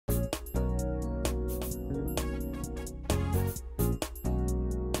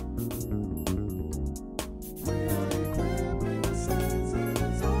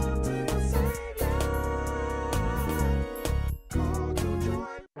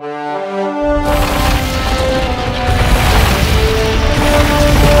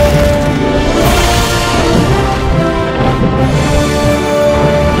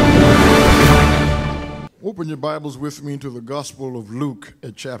Open your Bibles with me to the Gospel of Luke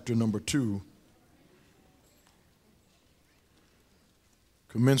at chapter number 2,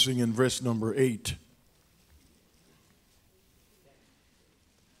 commencing in verse number 8.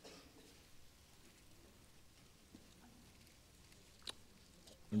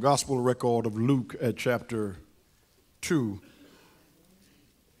 The Gospel record of Luke at chapter 2,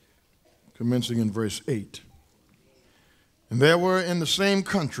 commencing in verse 8. And there were in the same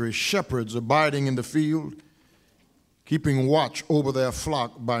country shepherds abiding in the field, keeping watch over their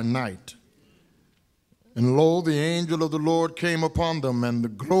flock by night. And lo, the angel of the Lord came upon them, and the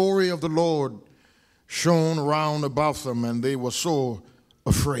glory of the Lord shone round about them, and they were so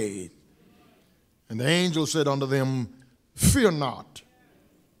afraid. And the angel said unto them, Fear not,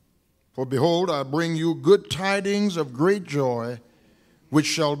 for behold, I bring you good tidings of great joy, which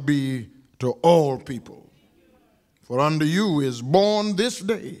shall be to all people. For unto you is born this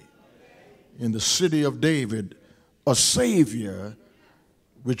day in the city of David a Savior,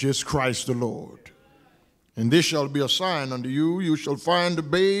 which is Christ the Lord. And this shall be a sign unto you: you shall find the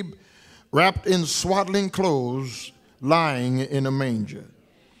babe wrapped in swaddling clothes, lying in a manger.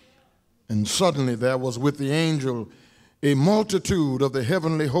 And suddenly there was with the angel a multitude of the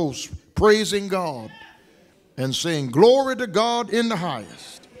heavenly hosts, praising God and saying, Glory to God in the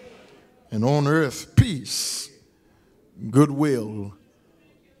highest, and on earth peace, goodwill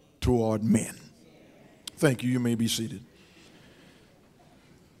toward men. Thank you. You may be seated.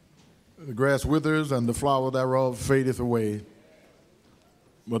 The grass withers and the flower thereof fadeth away,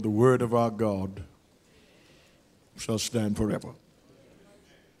 but the word of our God shall stand forever.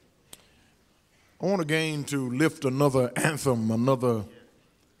 I want again to lift another anthem, another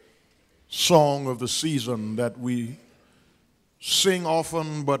song of the season that we sing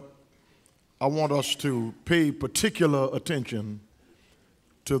often, but I want us to pay particular attention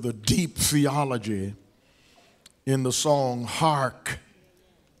to the deep theology in the song, Hark,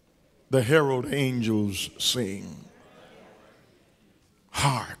 the Herald Angels Sing.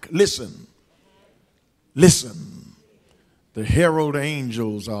 Hark, listen, listen, the herald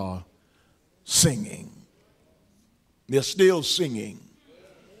angels are singing. They're still singing.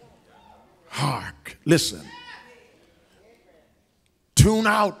 Hark, listen. Tune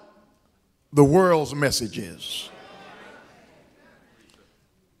out the world's messages.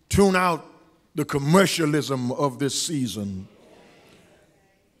 Tune out the commercialism of this season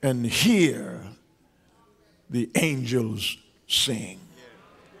and hear the angels sing.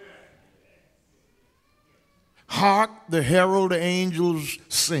 Hark, the herald angels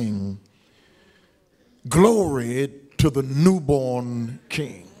sing. Glory to the newborn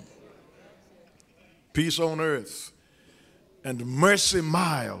King. Peace on earth and mercy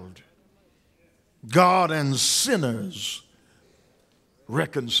mild, God and sinners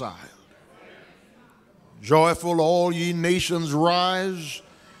reconciled. Joyful all ye nations rise,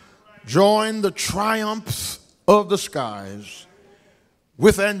 join the triumphs of the skies.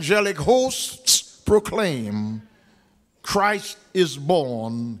 With angelic hosts proclaim, Christ is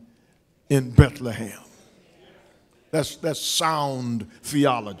born in Bethlehem. That's sound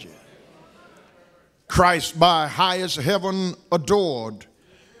theology. Christ by highest heaven adored,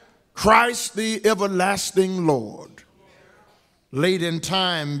 Christ the everlasting Lord. Late in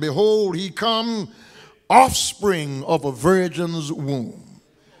time, behold, he come, offspring of a virgin's womb.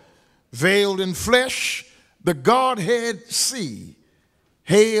 Veiled in flesh, the Godhead see.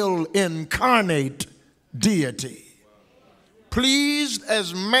 Hail incarnate deity. Pleased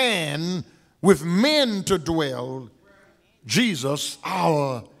as man with men to dwell, Jesus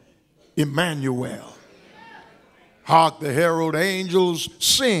our Emmanuel. Hark, the herald angels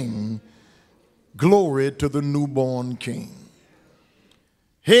sing, glory to the newborn King.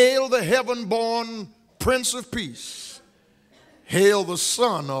 Hail the heaven-born Prince of Peace. Hail the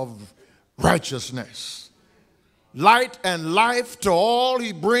Son of Righteousness. Light and life to all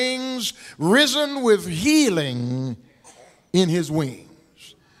he brings, risen with healing in his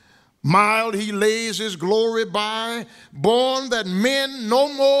wings. Mild he lays his glory by, born that men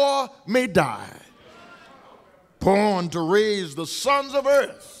no more may die. Born to raise the sons of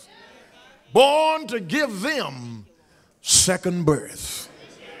earth, born to give them second birth.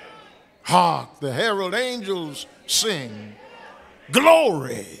 Hark, the herald angels sing,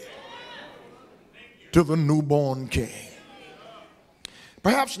 glory to the newborn King.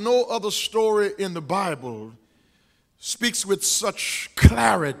 Perhaps no other story in the Bible speaks with such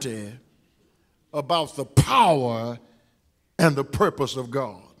clarity about the power and the purpose of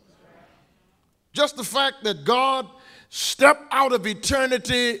God. Just the fact that God stepped out of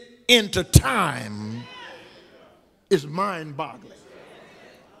eternity into time is mind-boggling.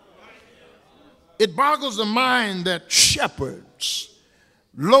 It boggles the mind that shepherds,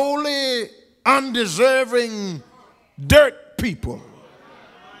 lowly, undeserving dirt people,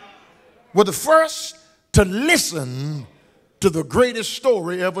 were the first to listen to the greatest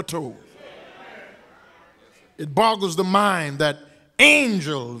story ever told. It boggles the mind that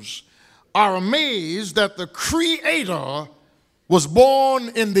angels are amazed that the Creator was born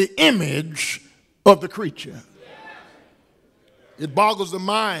in the image of the creature. It boggles the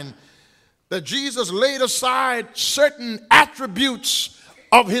mind that Jesus laid aside certain attributes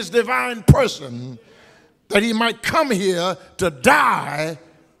of his divine person that he might come here to die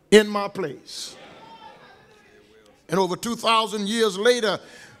in my place. And over 2,000 years later,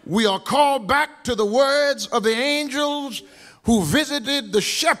 we are called back to the words of the angels who visited the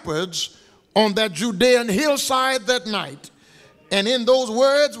shepherds on that Judean hillside that night. And in those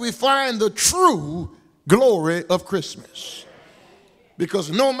words, we find the true glory of Christmas.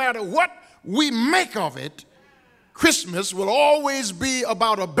 Because no matter what we make of it, Christmas will always be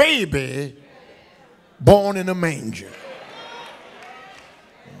about a baby born in a manger.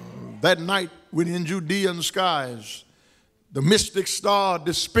 That night, when in Judean skies, the mystic star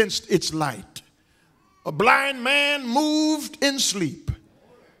dispensed its light, a blind man moved in sleep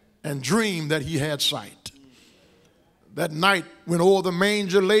and dreamed that he had sight. That night, when o'er the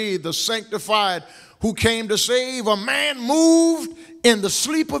manger lay the sanctified who came to save, a man moved in the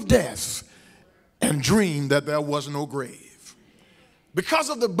sleep of death and dreamed that there was no grave. Because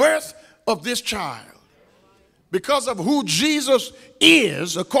of the birth of this child, because of who Jesus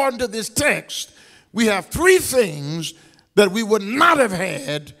is, according to this text, we have three things that we would not have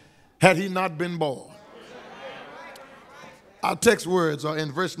had he not been born. Our text words are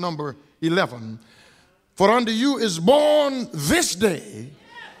in verse number 11. For unto you is born this day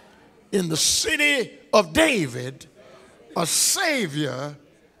in the city of David a Savior,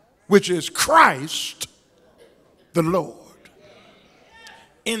 which is Christ the Lord.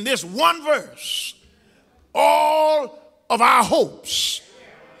 In this one verse, all of our hopes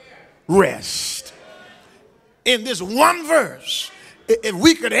rest. In this one verse, if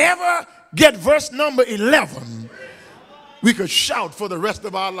we could ever get verse number 11, we could shout for the rest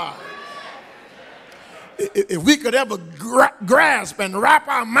of our lives. If we could ever grasp and wrap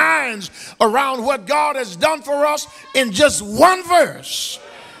our minds around what God has done for us in just one verse,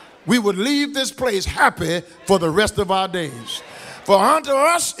 we would leave this place happy for the rest of our days. For unto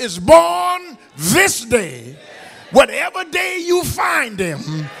us is born this day, whatever day you find him,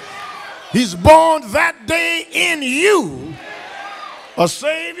 he's born that day in you, a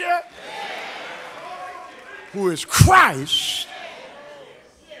Savior who is Christ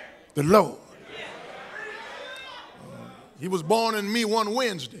the Lord. He was born in me one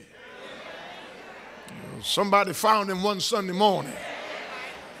Wednesday. Somebody found him one Sunday morning.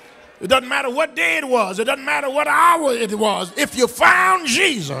 It doesn't matter what day it was. It doesn't matter what hour it was. If you found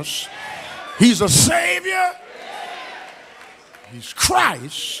Jesus, he's a Savior, he's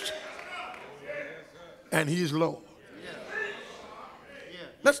Christ, and he's Lord.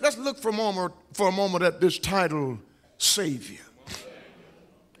 Let's look for a moment at this title, Savior.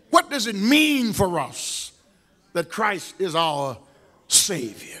 What does it mean for us that Christ is our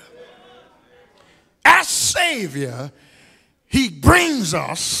Savior? As Savior, he brings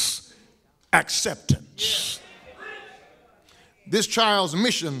us acceptance. This child's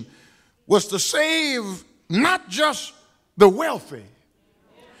mission was to save not just the wealthy,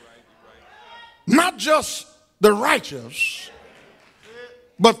 not just the righteous,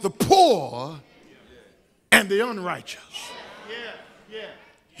 but the poor and the unrighteous.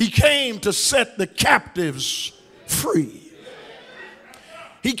 He came to set the captives free.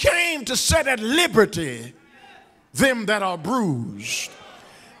 He came to set at liberty them that are bruised,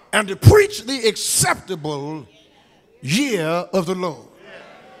 and to preach the acceptable year of the Lord.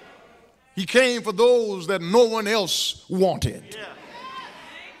 He came for those that no one else wanted.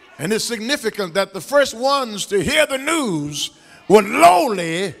 And it's significant that the first ones to hear the news were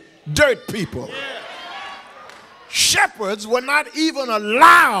lowly dirt people. Shepherds were not even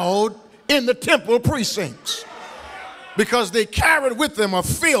allowed in the temple precincts because they carried with them a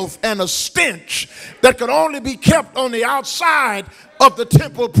filth and a stench that could only be kept on the outside of the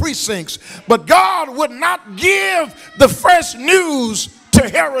temple precincts. But God would not give the first news to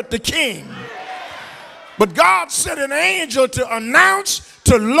Herod the king. But God sent an angel to announce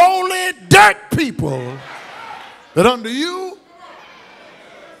to lowly dirt people that unto you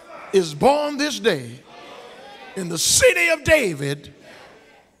is born this day in the city of David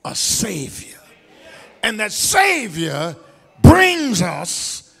a Savior. And that Savior brings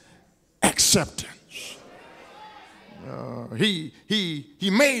us acceptance. He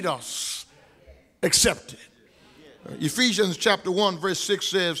made us accepted. Ephesians chapter 1 verse 6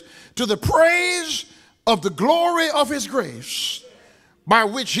 says, to the praise of the glory of his grace, by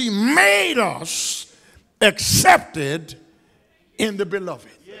which he made us accepted in the beloved.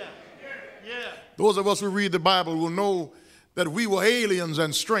 Those of us who read the Bible will know that we were aliens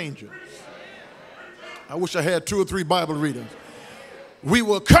and strangers. I wish I had 2 or 3 Bible readers. We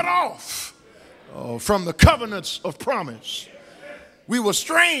were cut off from the covenants of promise. We were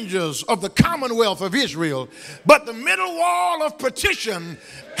strangers of the commonwealth of Israel, but the middle wall of partition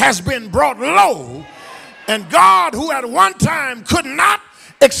has been brought low, and God, who at one time could not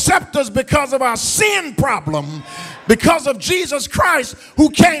accept us because of our sin problem, because of Jesus Christ who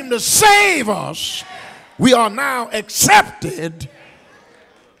came to save us, we are now accepted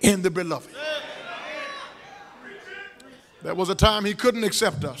in the beloved. There was a time he couldn't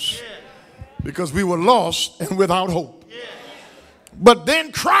accept us because we were lost and without hope. But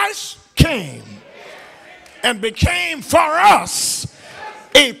then Christ came and became for us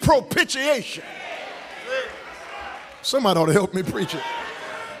a propitiation. Somebody ought to help me preach it.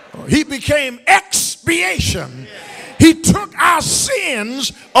 He became expiation. He took our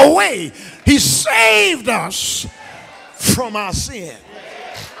sins away. He saved us from our sin.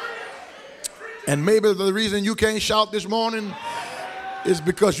 And maybe the reason you can't shout this morning is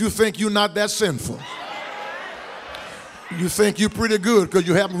because you think you're not that sinful. You think you're pretty good because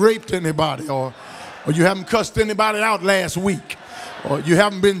you haven't raped anybody, or you haven't cussed anybody out last week, or you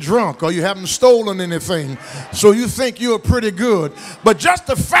haven't been drunk, or you haven't stolen anything. So you think you're pretty good. But just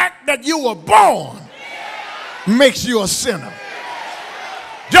the fact that you were born makes you a sinner.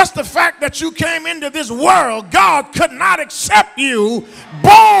 Just the fact that you came into this world, God could not accept you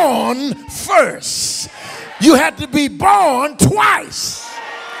born first. You had to be born twice.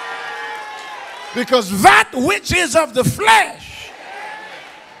 Because that which is of the flesh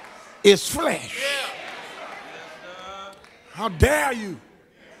is flesh. How dare you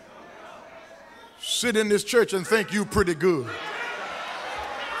sit in this church and think you pretty good?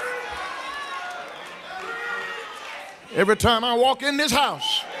 Every time I walk in this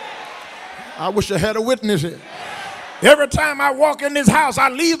house, I wish I had a witness here. Every time I walk in this house, I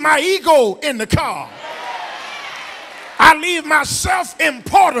leave my ego in the car. I leave my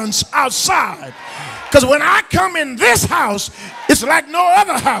self-importance outside. Because when I come in this house, it's like no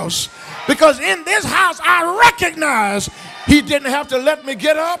other house. Because in this house, I recognize he didn't have to let me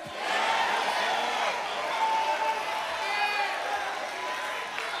get up.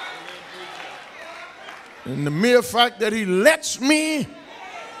 And the mere fact that he lets me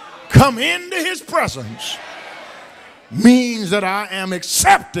come into his presence means that I am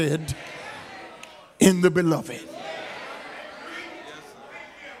accepted in the beloved.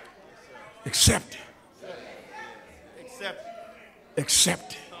 Accepted.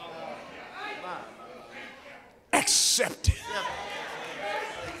 Accepted. Accepted.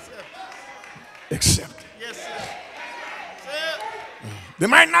 Accepted. They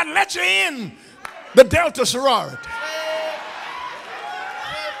might not let you in the Delta sorority,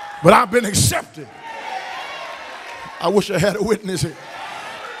 but I've been accepted. I wish I had a witness here.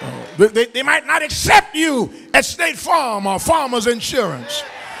 They might not accept you at State Farm or Farmers Insurance,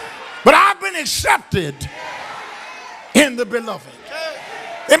 but I've been accepted in the beloved.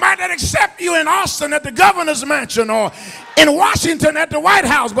 They might not accept you in Austin at the governor's mansion or in Washington at the White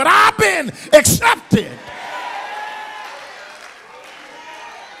House, but I've been accepted.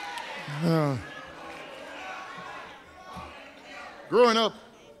 Growing up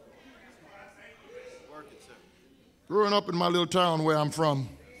in my little town where I'm from,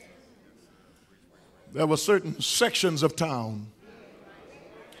 there were certain sections of town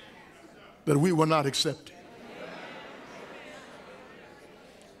that we were not accepted.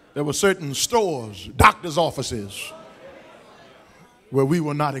 There were certain stores, doctor's offices, where we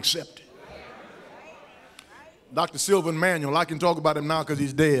were not accepted. Dr. Sylvan Manuel, I can talk about him now because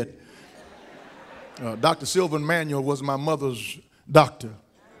he's dead. Dr. Sylvan Manuel was my mother's doctor.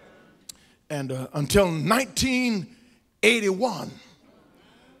 And until 1981,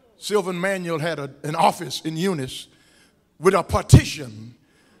 Sylvan Manuel had an office in Eunice with a partition,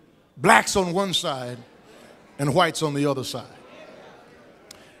 blacks on one side and whites on the other side.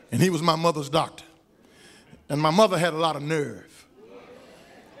 And he was my mother's doctor. And my mother had a lot of nerve.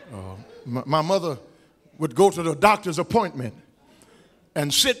 My mother would go to the doctor's appointment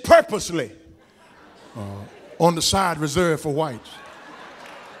and sit purposely on the side reserved for whites.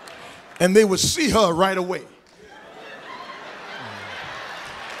 And they would see her right away.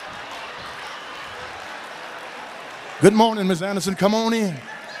 Good morning, Miss Anderson, come on in.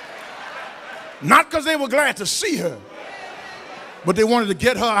 Not because they were glad to see her, but they wanted to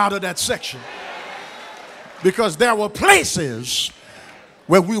get her out of that section. because there were places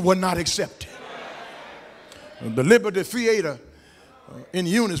where we were not accepted. The Liberty Theater in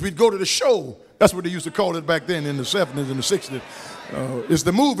Eunice, we'd go to the show. That's what they used to call it back then in the 70s and the 60s. It's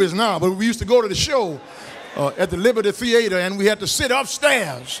the movies now, but we used to go to the show at the Liberty Theater, and we had to sit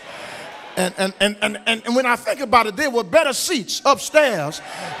upstairs. And when I think about it, there were better seats upstairs,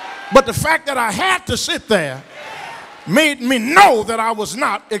 but the fact that I had to sit there made me know that I was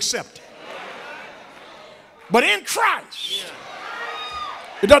not accepted. But in Christ,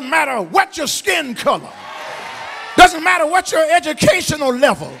 it doesn't matter what your skin color, doesn't matter what your educational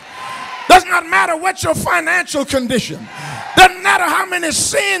level, does not matter what your financial condition, doesn't matter how many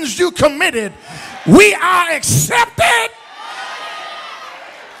sins you committed, we are accepted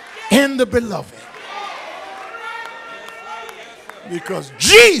in the beloved. Because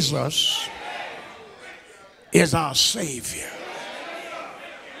Jesus is our Savior.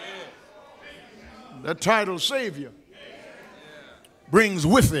 That title, Savior, brings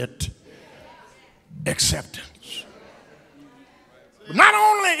with it acceptance. But not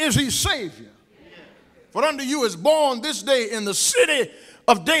only is he Savior, but unto you is born this day in the city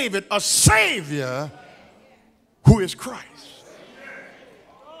of David a Savior who is Christ.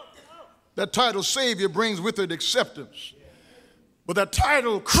 That title, Savior, brings with it acceptance. But that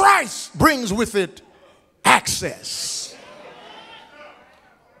title, Christ, brings with it access.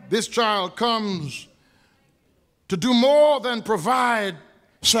 This child comes to do more than provide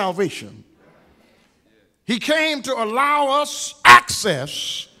salvation. He came to allow us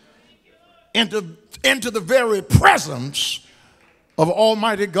access into the very presence of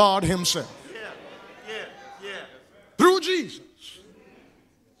Almighty God himself. Through Jesus.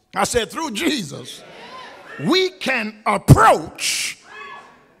 I said through Jesus, we can approach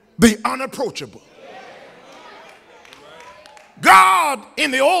the unapproachable. God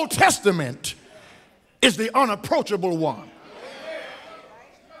in the Old Testament is the unapproachable one.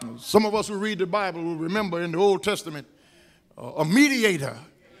 Some of us who read the Bible will remember in the Old Testament, a mediator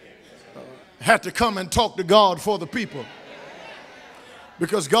had to come and talk to God for the people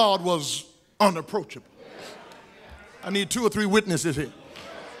because God was unapproachable. I need 2 or 3 witnesses here.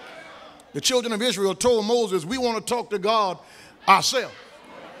 The children of Israel told Moses, we want to talk to God ourselves.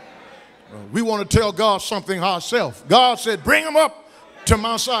 We want to tell God something ourselves. God said, bring them up to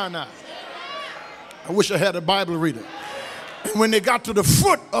Mount Sinai. I wish I had a Bible reader. And when they got to the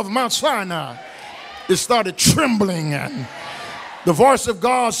foot of Mount Sinai, it started trembling and the voice of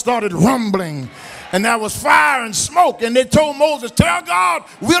God started rumbling and there was fire and smoke, and they told Moses, tell God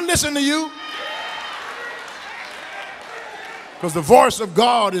we'll listen to you. Because the voice of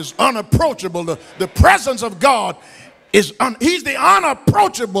God is unapproachable. The presence of God is, he's the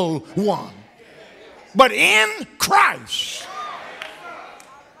unapproachable one. But in Christ,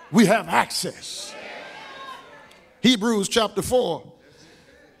 we have access. Hebrews chapter 4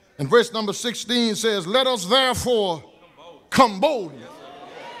 and verse number 16 says, let us therefore come boldly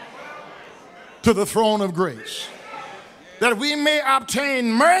to the throne of grace, that we may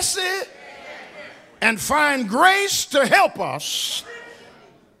obtain mercy and find grace to help us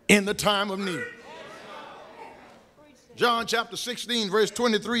in the time of need. John chapter 16 verse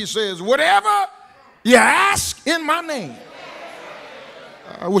 23 says, whatever you ask in my name,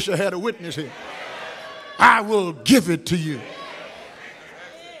 I wish I had a witness here, I will give it to you.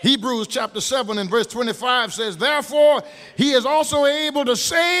 Hebrews chapter 7 and verse 25 says, therefore he is also able to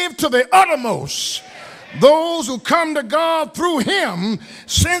save to the uttermost those who come to God through him,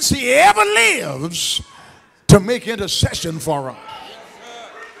 since he ever lives to make intercession for us.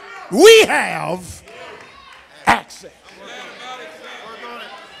 We have access.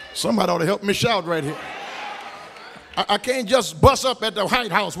 Somebody ought to help me shout right here. I can't just bust up at the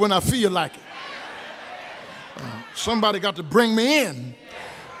White House when I feel like it. Somebody got to bring me in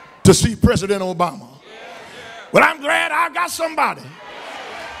to see President Obama. But I'm glad I got somebody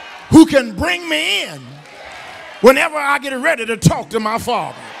who can bring me in whenever I get ready to talk to my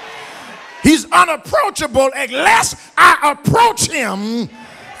Father. He's unapproachable unless I approach him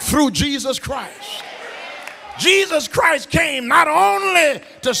through Jesus Christ. Jesus Christ came not only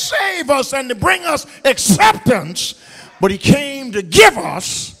to save us and to bring us acceptance, but he came to give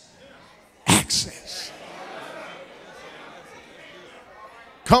us access.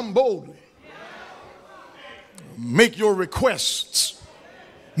 Come boldly. Make your requests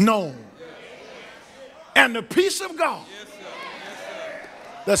known. And the peace of God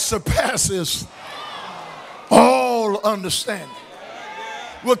that surpasses all understanding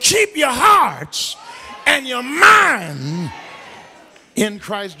will keep your hearts and your mind in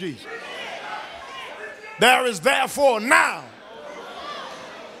Christ Jesus. There is therefore now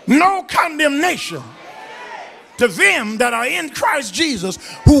no condemnation to them that are in Christ Jesus,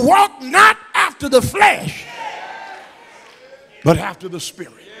 who walk not after the flesh, but after the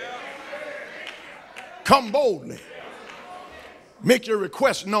Spirit. Come boldly. Make your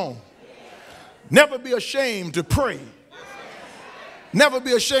request known. Never be ashamed to pray. Never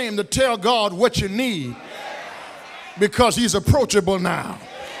be ashamed to tell God what you need, because he's approachable now.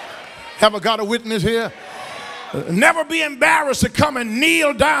 Have I got a witness here? Never be embarrassed to come and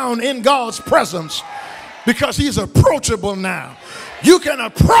kneel down in God's presence, because he's approachable now. You can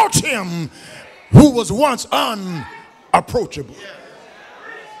approach him who was once unapproachable.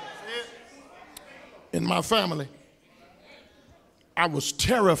 In my family, I was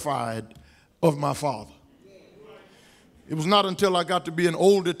terrified of my father. It was not until I got to be an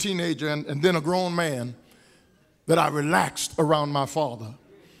older teenager and then a grown man that I relaxed around my father.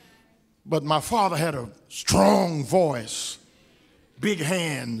 But my father had a strong voice, big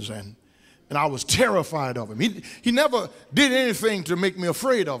hands, and I was terrified of him. He never did anything to make me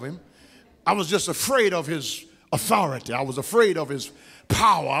afraid of him. I was just afraid of his authority. I was afraid of his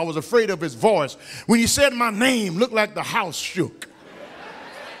power. I was afraid of his voice. When he said my name, looked like the house shook.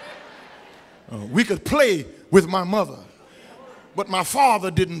 We could play with my mother, but my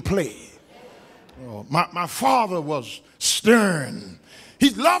father didn't play. My father was stern.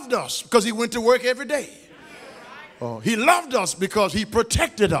 He loved us because he went to work every day. He loved us because he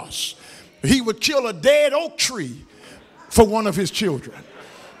protected us. He would kill a dead oak tree for one of his children.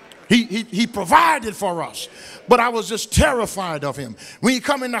 He provided for us, but I was just terrified of him. When he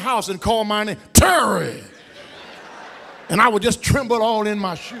come in the house and call my name, Terry, and I would just tremble all in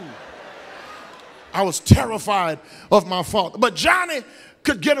my shoes. I was terrified of my father. But Johnny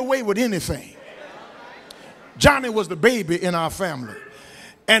could get away with anything. Johnny was the baby in our family.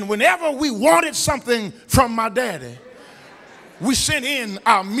 And whenever we wanted something from my daddy, we sent in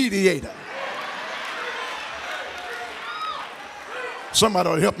our mediator. Somebody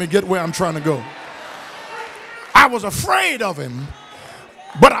ought to help me get where I'm trying to go. I was afraid of him,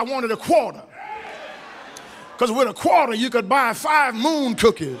 but I wanted a quarter. Because with a quarter, you could buy 5 moon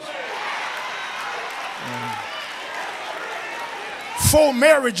cookies, 4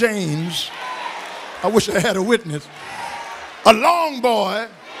 Mary Janes. I wish I had a witness. A long boy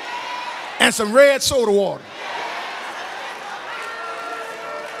and some red soda water.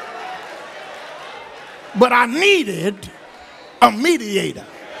 But I needed a mediator.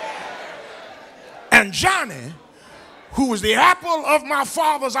 And Johnny, who was the apple of my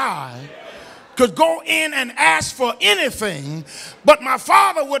father's eye, could go in and ask for anything, but my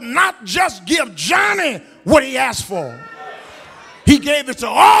father would not just give Johnny what he asked for. He gave it to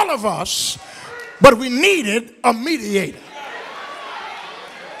all of us, but we needed a mediator.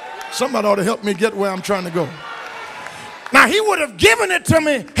 Somebody ought to help me get where I'm trying to go. Now, he would have given it to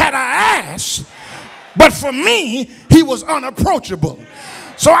me had I asked, but for me, he was unapproachable.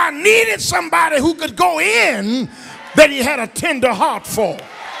 So I needed somebody who could go in that he had a tender heart for.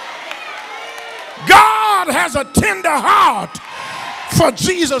 God has a tender heart for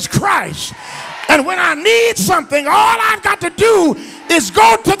Jesus Christ. And when I need something, all I've got to do is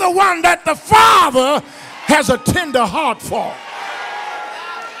go to the one that the Father has a tender heart for.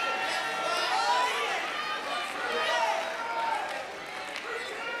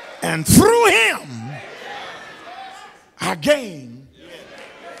 And through him, I gain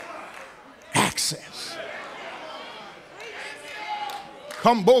access.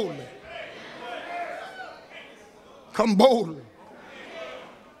 Come boldly. Come boldly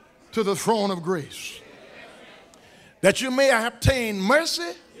to the throne of grace, that you may obtain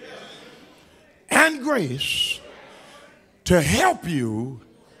mercy and grace to help you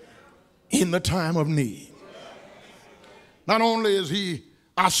in the time of need. Not only is he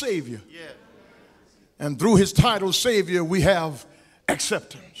our Savior, and through his title Savior we have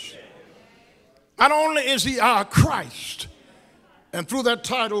acceptance. Not only is he our Christ, and through that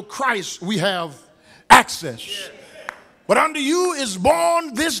title Christ we have access, but unto you is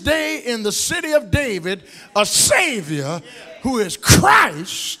born this day in the city of David a Savior who is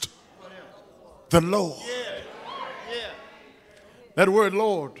Christ the Lord. That word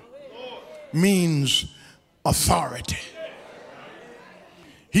Lord means authority.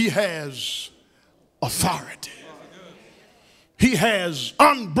 He has authority. He has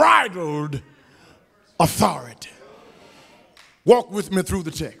unbridled authority. Walk with me through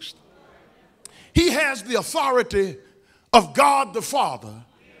the text. He has the authority of God the Father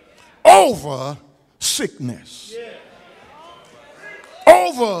over sickness,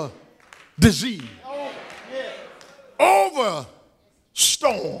 over disease, over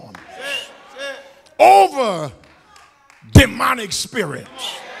storms, over demonic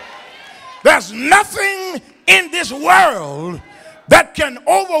spirits. There's nothing in this world that can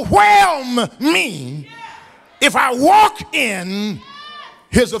overwhelm me if I walk in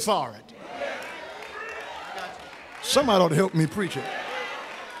his authority. Somebody ought to help me preach it.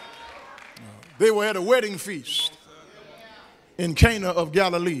 They were at a wedding feast in Cana of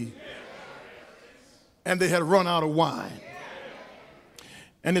Galilee, and they had run out of wine.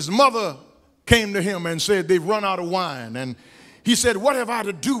 And his mother came to him and said, they've run out of wine. And he said, what have I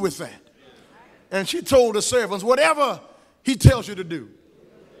to do with that? And she told the servants, whatever he tells you to do,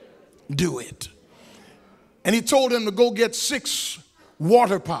 do it. And he told them to go get 6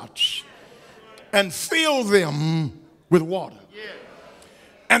 water pots and fill them with water.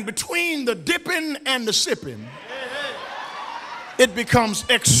 And between the dipping and the sipping, it becomes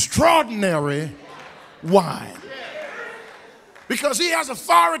extraordinary wine. Because he has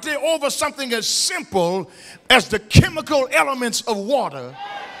authority over something as simple as the chemical elements of water.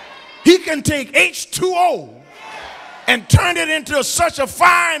 He can take H2O and turn it into such a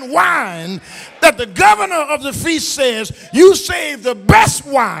fine wine that the governor of the feast says, you save the best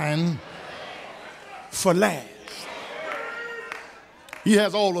wine for last. He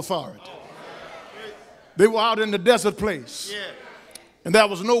has all authority. They were out in the desert place, and there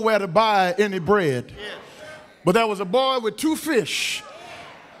was nowhere to buy any bread. But there was a boy with 2 fish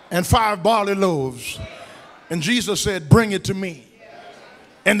and 5 barley loaves. And Jesus said, bring it to me.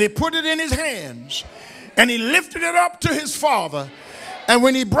 And they put it in his hands, and he lifted it up to his father. And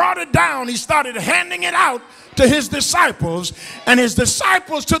when he brought it down, he started handing it out to his disciples, and his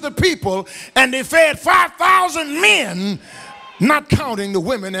disciples to the people, and they fed 5,000 men, not counting the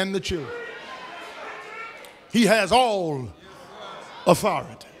women and the children. He has all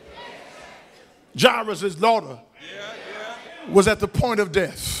authority. Jairus' daughter was at the point of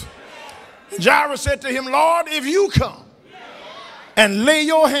death. Jairus said to him, Lord, if you come and lay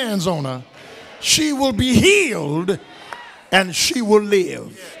your hands on her, she will be healed and she will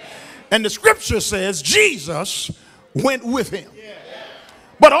live. And the scripture says Jesus went with him.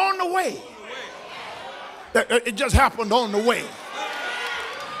 But on the way, it just happened on the way.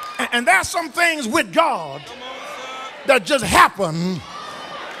 And there's some things with God that just happen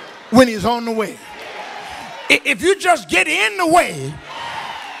when he's on the way. If you just get in the way,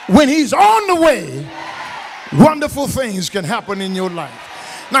 when he's on the way, wonderful things can happen in your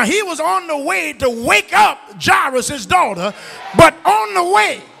life. Now, he was on the way to wake up Jairus' daughter, but on the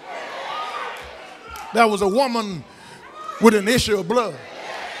way, there was a woman with an issue of blood.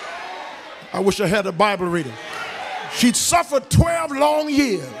 I wish I had a Bible reader. She'd suffered 12 long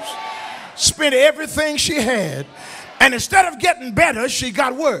years, spent everything she had, and instead of getting better, she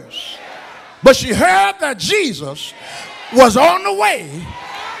got worse. But she heard that Jesus was on the way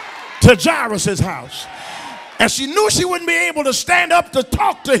to Jairus' house. And she knew she wouldn't be able to stand up to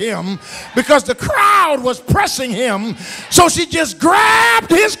talk to him because the crowd was pressing him. So she just grabbed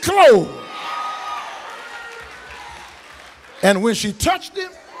his clothes. And when she touched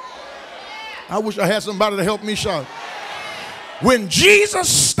him, I wish I had somebody to help me shout. When Jesus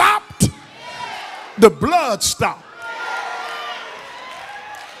stopped, the blood stopped.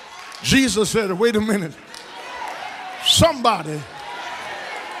 Jesus said, wait a minute. Somebody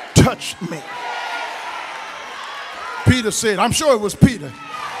touched me. Peter said, I'm sure it was Peter.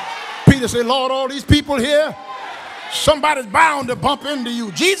 Peter said, Lord, all these people here, somebody's bound to bump into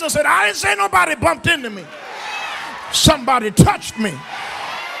you. Jesus said, I didn't say nobody bumped into me. Somebody touched me.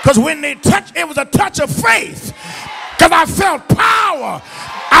 Because when they touched, it was a touch of faith. Because I felt power.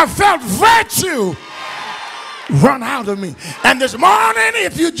 I felt virtue run out of me. And this morning,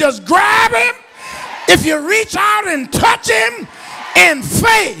 if you just grab him, if you reach out and touch him in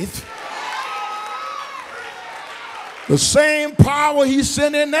faith, the same power he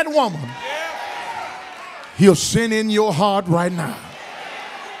sent in that woman, he'll send in your heart right now.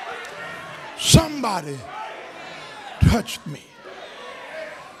 Somebody touched me.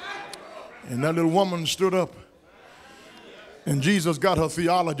 And that little woman stood up, and Jesus got her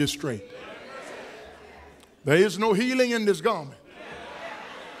theology straight. There is no healing in this garment.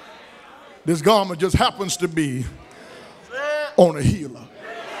 This garment just happens to be on a healer.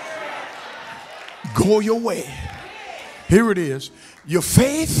 Go your way. Here it is. Your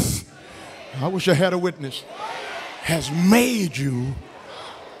faith, I wish I had a witness, has made you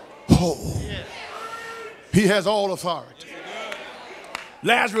whole. He has all authority.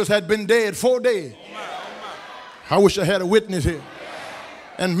 Lazarus had been dead 4 days. I wish I had a witness here.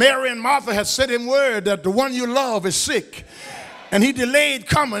 And Mary and Martha had sent him word that the one you love is sick. And he delayed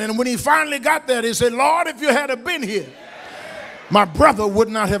coming. And when he finally got there, they said, Lord, if you had been here, my brother would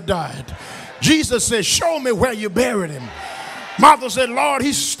not have died. Jesus said, show me where you buried him. Martha said, Lord,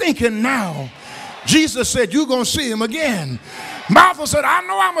 he's stinking now. Jesus said, you're going to see him again. Martha said, I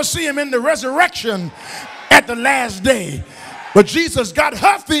know I'm going to see him in the resurrection at the last day. But Jesus got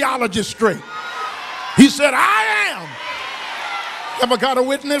her theology straight. He said, I am. Ever got a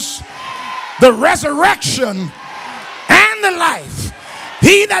witness? The resurrection and the life.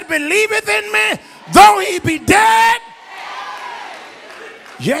 He that believeth in me, though he be dead,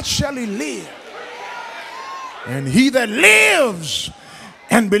 yet shall he live. And he that lives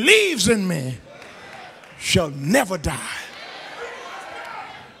and believes in me shall never die.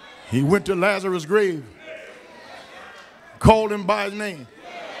 He went to Lazarus' grave, called him by his name.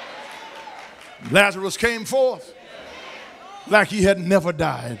 Lazarus came forth like he had never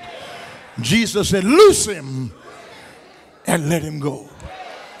died. Jesus said, loose him and let him go.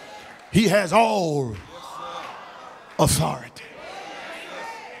 He has all authority.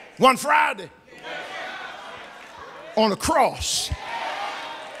 One Friday, on the cross,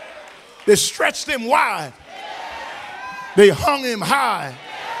 they stretched him wide. They hung him high.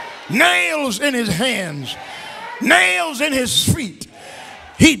 Nails in his hands, nails in his feet.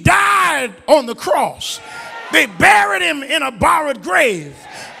 He died on the cross. They buried him in a borrowed grave.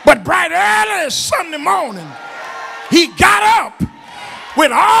 But bright early Sunday morning, he got up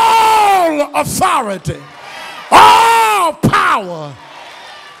with all authority, all power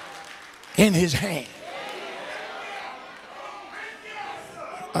in his hand.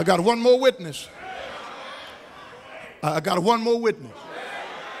 I got one more witness. I got one more witness.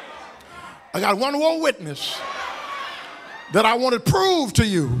 I got one more witness that I want to prove to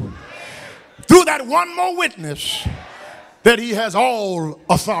you through that one more witness that he has all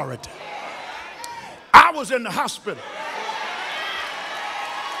authority. I was in the hospital,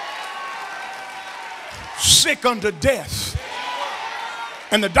 sick unto death,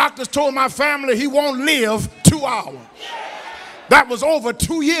 and the doctors told my family he won't live 2 hours. That was over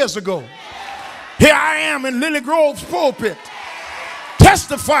 2 years ago. Here I am in Lily Grove's pulpit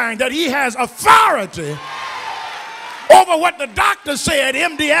testifying that he has authority over what the doctors say at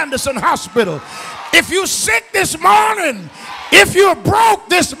MD Anderson Hospital. If you're sick this morning, if you're broke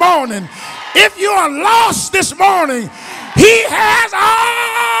this morning, if you are lost this morning, he has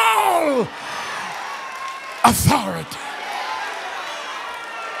all authority.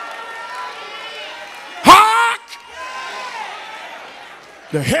 Hark!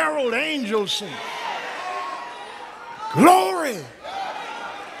 The Herald angels sing. Glory!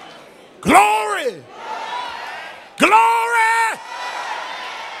 Glory! Glory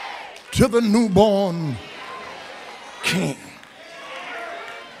to the newborn King.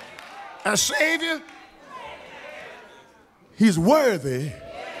 As Savior, he's worthy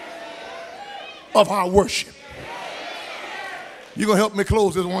of our worship. You're going to help me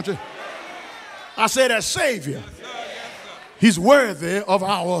close this, won't you? I said as Savior, he's worthy of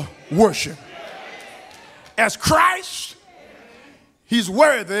our worship. As Christ, he's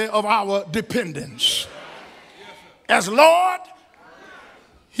worthy of our dependence. As Lord,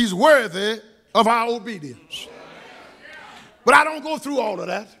 he's worthy of our obedience. But I don't go through all of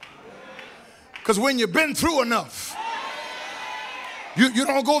that, because when you've been through enough, you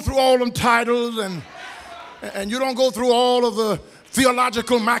don't go through all them titles and you don't go through all of the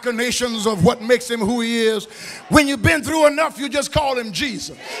theological machinations of what makes him who he is. When you've been through enough, you just call him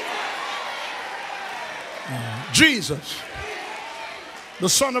Jesus. Jesus, the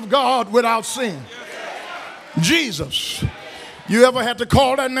Son of God without sin. Jesus. You ever had to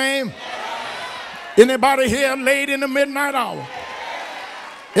call that name? Anybody here late in the midnight hour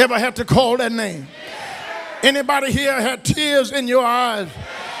ever had to call that name? Anybody here had tears in your eyes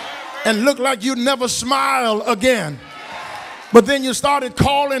and looked like you'd never smile again? But then you started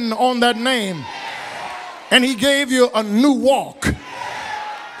calling on that name and he gave you a new walk.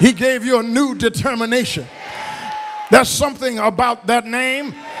 He gave you a new determination. There's something about that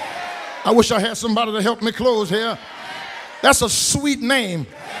name. I wish I had somebody to help me close here. That's a sweet name.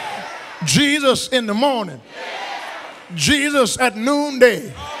 Jesus in the morning. Jesus at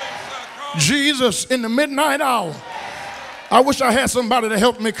noonday. Jesus in the midnight hour. I wish I had somebody to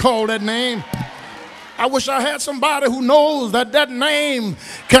help me call that name. I wish I had somebody who knows that that name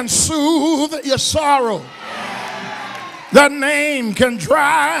can soothe your sorrow. That name can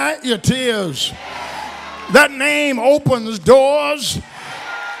dry your tears. That name opens doors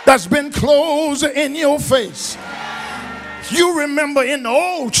that's been closed in your face. You remember in the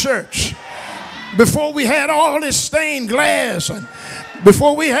old church, before we had all this stained glass and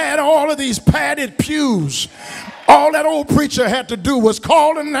before we had all of these padded pews, all that old preacher had to do was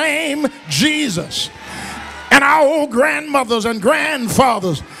call the name Jesus. And our old grandmothers and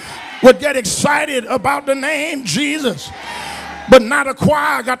grandfathers would get excited about the name Jesus. But now the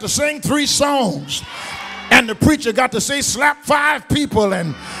choir got to sing 3 songs. And the preacher got to say slap 5 people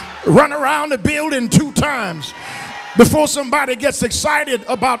and run around the building 2 times before somebody gets excited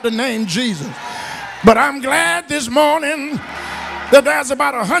about the name Jesus. But I'm glad this morning that there's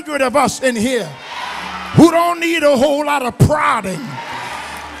about 100 of us in here who don't need a whole lot of prodding.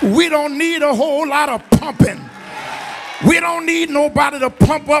 We don't need a whole lot of pumping. We don't need nobody to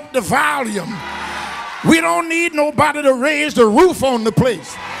pump up the volume. We don't need nobody to raise the roof on the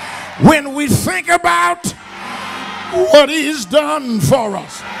place. When we think about what he's done for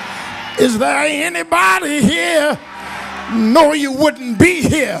us, is there anybody here know you wouldn't be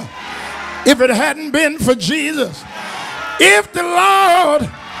here if it hadn't been for Jesus? If the Lord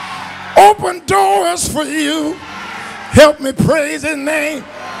opened doors for you, help me praise his name.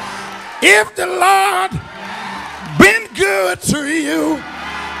 If the Lord been good to you,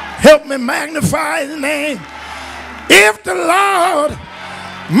 help me magnify his name. If the Lord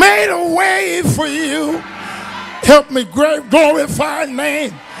made a way for you, help me glorify his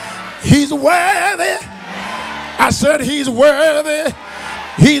name. He's worthy. I said he's worthy.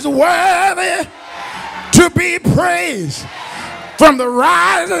 He's worthy to be praised. From the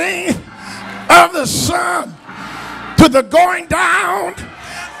rising of the sun to the going down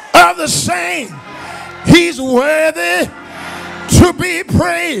of the same, he's worthy to be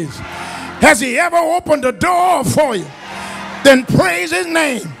praised. Has he ever opened a door for you? Then praise his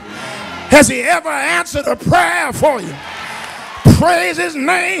name. Has he ever answered a prayer for you? Praise his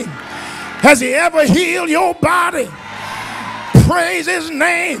name. Has he ever healed your body? Praise his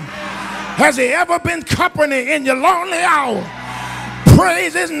name. Has he ever been company in your lonely hour?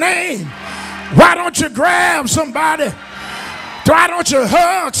 Praise his name. Why don't you grab somebody? Why don't you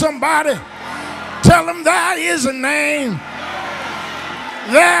hug somebody? Tell them there is a name.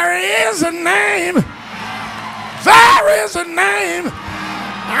 There is a name. There is a name.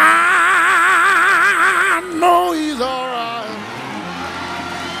 I know he's all right.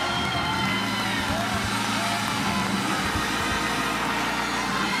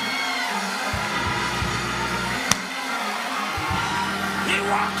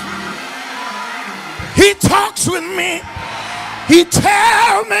 He talks with me. He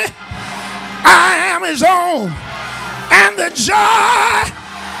tells me I am his own. And the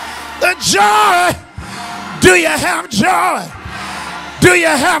joy, do you have joy? Do you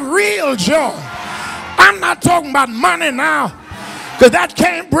have real joy? I'm not talking about money now, because that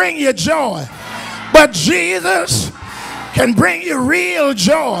can't bring you joy. But Jesus can bring you real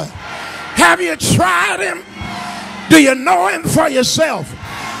joy. Have you tried him? Do you know him for yourself?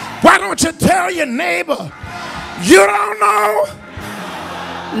 Why don't you tell your neighbor, you don't know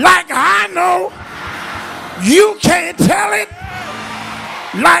like I know? You can't tell it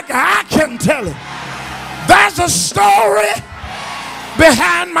like I can tell it. There's a story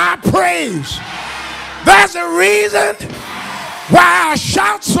behind my praise. There's a reason why I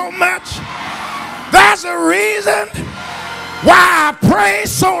shout so much. There's a reason why I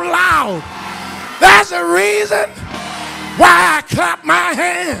praise so loud. There's a reason why I clap my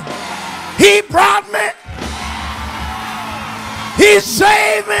hand. He brought me. He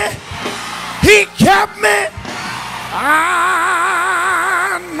saved me. He kept me.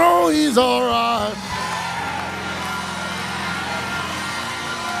 I know he's all right.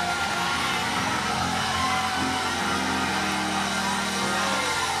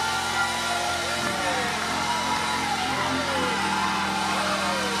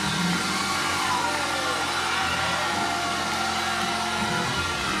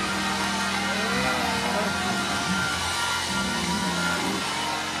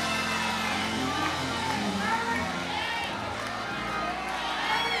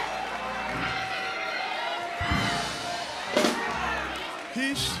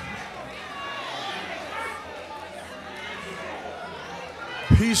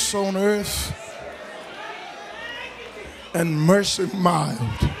 Peace on earth and mercy mild.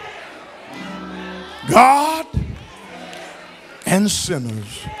 God and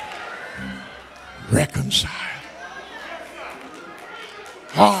sinners reconciled.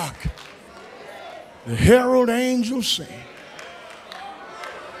 Hark, the herald angels sing,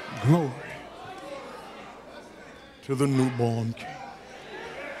 glory to the newborn King.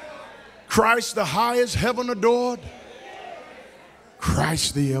 Christ the highest heaven adored,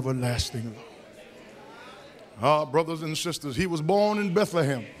 Christ the everlasting Lord. Ah, brothers and sisters, he was born in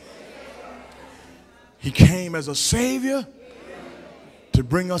Bethlehem. He came as a Savior to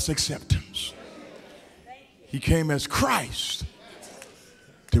bring us acceptance. He came as Christ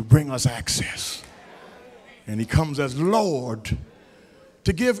to bring us access. And he comes as Lord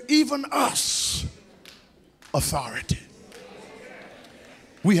to give even us authority.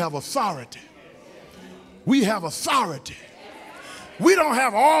 We have authority. We have authority. We don't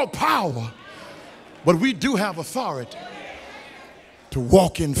have all power, but we do have authority to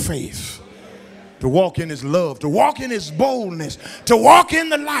walk in faith, to walk in his love, to walk in his boldness, to walk in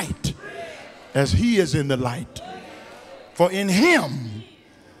the light as he is in the light. For in him,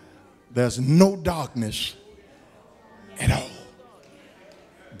 there's no darkness at all.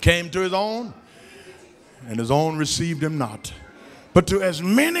 He came to his own, and his own received him not. But to as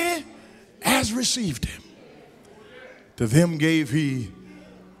many as received him, to them gave he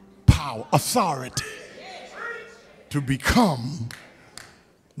power, authority, to become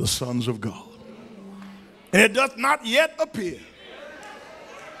the sons of God. And it doth not yet appear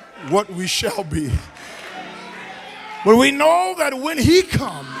what we shall be. But we know that when he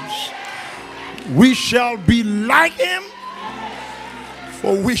comes, we shall be like him,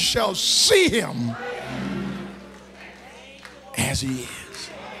 for we shall see him as he is.